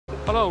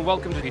Hello and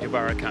welcome to Peter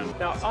Barakan.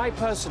 Now, I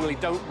personally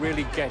don't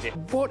really get it.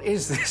 What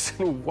is this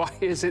and why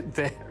is it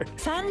there?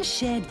 Fans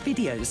shared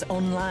videos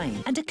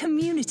online and a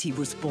community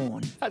was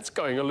born. That's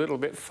going a little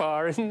bit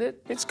far, isn't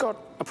it? It's got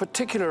a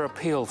particular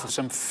appeal for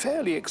some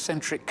fairly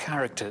eccentric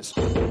characters.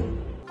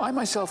 I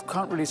myself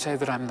can't really say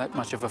that I'm that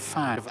much of a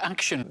fan of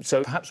action,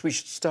 so perhaps we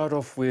should start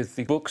off with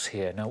the books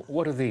here. Now,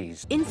 what are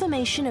these?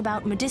 Information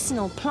about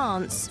medicinal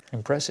plants.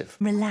 Impressive.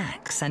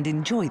 Relax and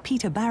enjoy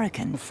Peter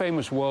Barakan.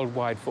 Famous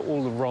worldwide for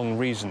all the wrong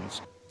reasons.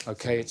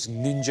 OK, it's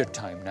ninja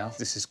time now.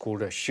 This is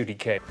called a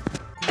shuriken.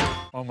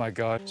 Oh, my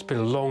God. It's been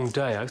a long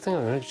day. I think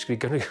I'm actually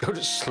going to go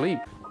to sleep.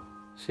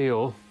 See you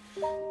all.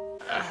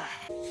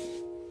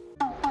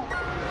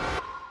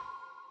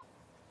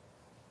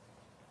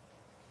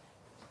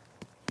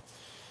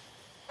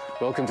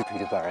 Welcome to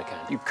Peter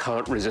Barakan. You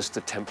can't resist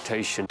the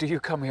temptation. Do you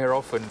come here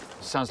often?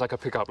 Sounds like a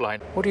pickup line.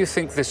 What do you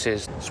think this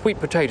is? Sweet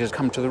potatoes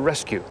come to the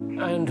rescue.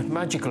 And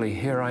magically,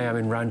 here I am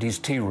in Randy's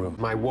tea room.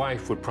 My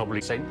wife would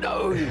probably say,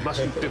 no, you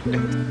mustn't do it.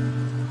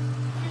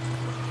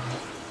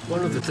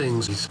 One of the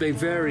things is they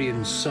vary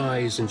in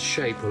size and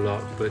shape a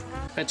lot, but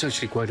that's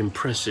actually quite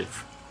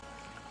impressive.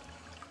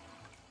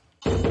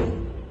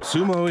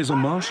 Sumo is a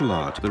martial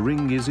art. The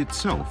ring is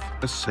itself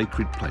a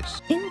sacred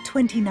place. In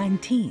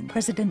 2019,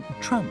 President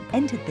Trump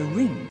entered the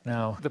ring.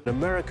 Now, the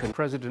American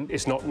president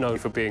is not known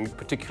for being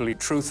particularly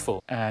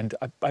truthful, and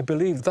I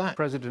believe that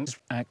president is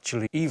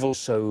actually evil,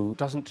 so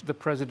doesn't the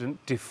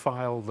president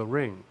defile the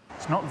ring?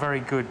 It's not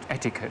very good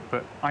etiquette,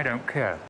 but I don't care.